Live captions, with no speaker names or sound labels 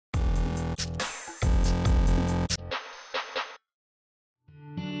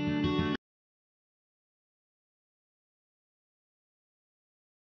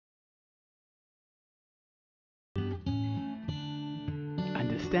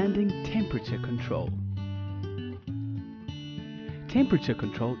understanding temperature control. Temperature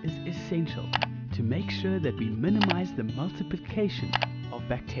control is essential to make sure that we minimize the multiplication of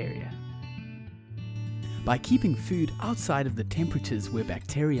bacteria. By keeping food outside of the temperatures where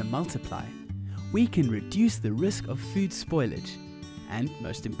bacteria multiply, we can reduce the risk of food spoilage and,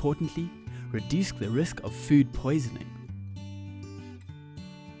 most importantly, reduce the risk of food poisoning.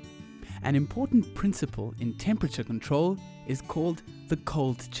 An important principle in temperature control is called the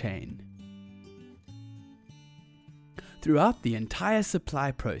cold chain. Throughout the entire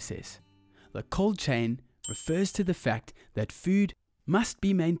supply process, the cold chain refers to the fact that food must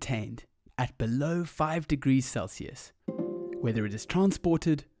be maintained at below 5 degrees Celsius, whether it is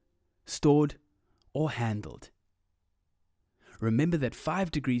transported, stored, or handled. Remember that 5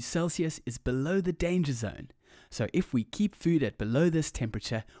 degrees Celsius is below the danger zone, so if we keep food at below this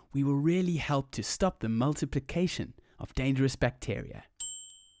temperature, we will really help to stop the multiplication of dangerous bacteria.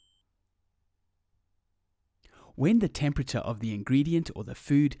 When the temperature of the ingredient or the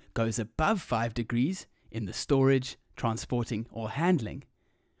food goes above 5 degrees in the storage, transporting, or handling,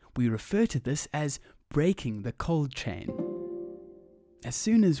 we refer to this as breaking the cold chain. As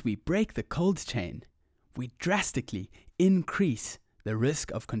soon as we break the cold chain, we drastically increase the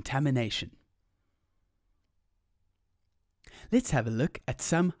risk of contamination. Let's have a look at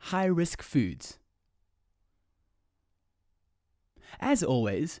some high-risk foods. As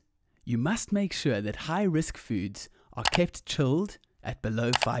always, you must make sure that high-risk foods are kept chilled at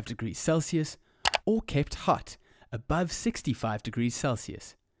below 5 degrees Celsius or kept hot above 65 degrees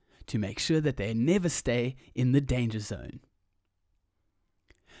Celsius to make sure that they never stay in the danger zone.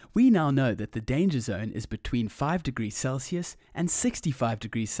 We now know that the danger zone is between 5 degrees Celsius and 65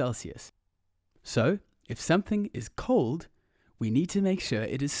 degrees Celsius. So, if something is cold, we need to make sure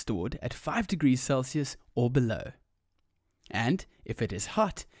it is stored at 5 degrees Celsius or below. And if it is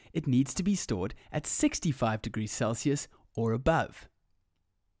hot, it needs to be stored at 65 degrees Celsius or above.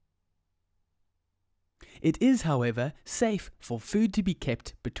 It is, however, safe for food to be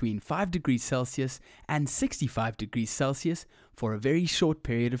kept between 5 degrees Celsius and 65 degrees Celsius for a very short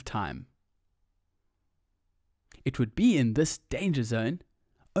period of time. It would be in this danger zone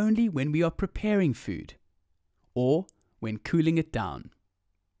only when we are preparing food or when cooling it down.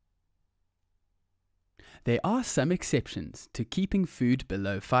 There are some exceptions to keeping food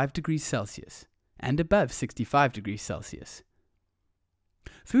below 5 degrees Celsius and above 65 degrees Celsius.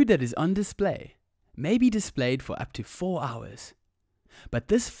 Food that is on display may be displayed for up to 4 hours, but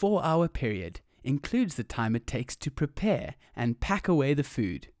this 4-hour period includes the time it takes to prepare and pack away the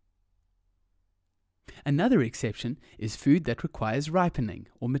food. Another exception is food that requires ripening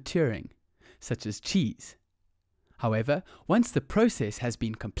or maturing, such as cheese. However, once the process has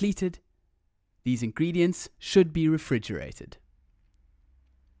been completed, these ingredients should be refrigerated.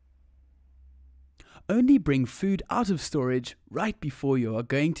 Only bring food out of storage right before you are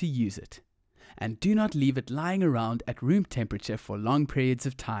going to use it, and do not leave it lying around at room temperature for long periods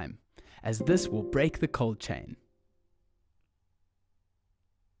of time, as this will break the cold chain.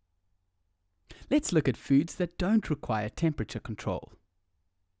 Let's look at foods that don't require temperature control.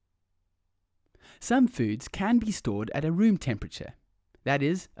 Some foods can be stored at a room temperature, that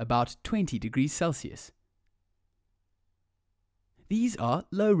is, about 20 degrees Celsius. These are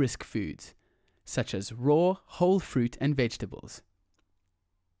low-risk foods, such as raw, whole fruit and vegetables.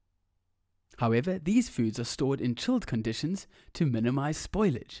 However, these foods are stored in chilled conditions to minimize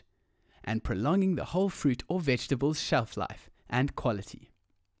spoilage and prolonging the whole fruit or vegetable's shelf life and quality.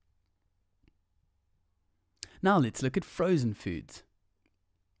 Now let's look at frozen foods.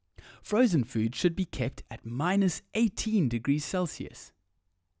 Frozen food should be kept at -18 degrees Celsius.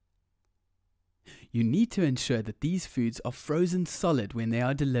 You need to ensure that these foods are frozen solid when they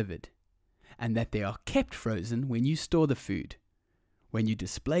are delivered, and that they are kept frozen when you store the food, when you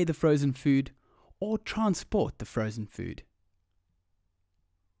display the frozen food, or transport the frozen food.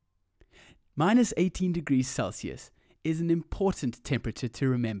 -18 degrees Celsius is an important temperature to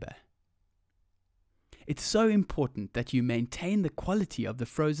remember. It's so important that you maintain the quality of the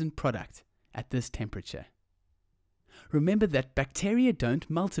frozen product at this temperature. Remember that bacteria don't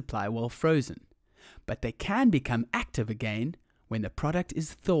multiply while frozen, but they can become active again when the product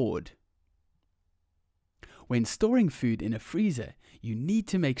is thawed. When storing food in a freezer, you need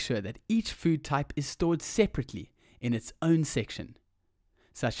to make sure that each food type is stored separately in its own section,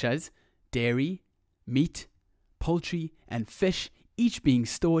 such as dairy, meat, poultry, and fish, each being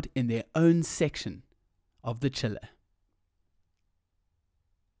stored in their own section of the chiller.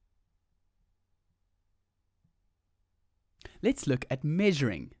 Let's look at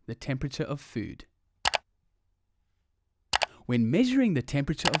measuring the temperature of food. When measuring the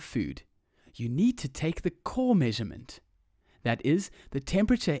temperature of food, you need to take the core measurement. That is, the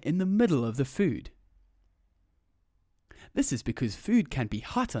temperature in the middle of the food. This is because food can be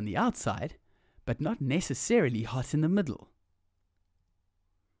hot on the outside, but not necessarily hot in the middle.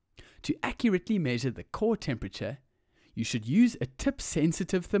 To accurately measure the core temperature, you should use a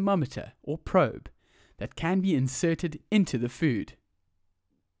tip-sensitive thermometer or probe that can be inserted into the food.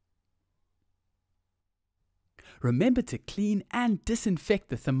 Remember to clean and disinfect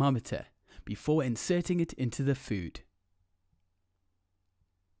the thermometer before inserting it into the food.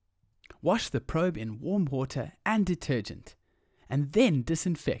 Wash the probe in warm water and detergent, and then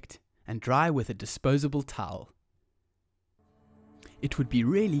disinfect and dry with a disposable towel. It would be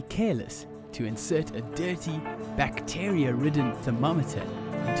really careless to insert a dirty, bacteria-ridden thermometer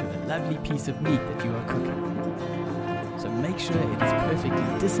into a lovely piece of meat that you are cooking. So make sure it is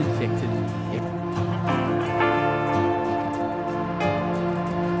perfectly disinfected.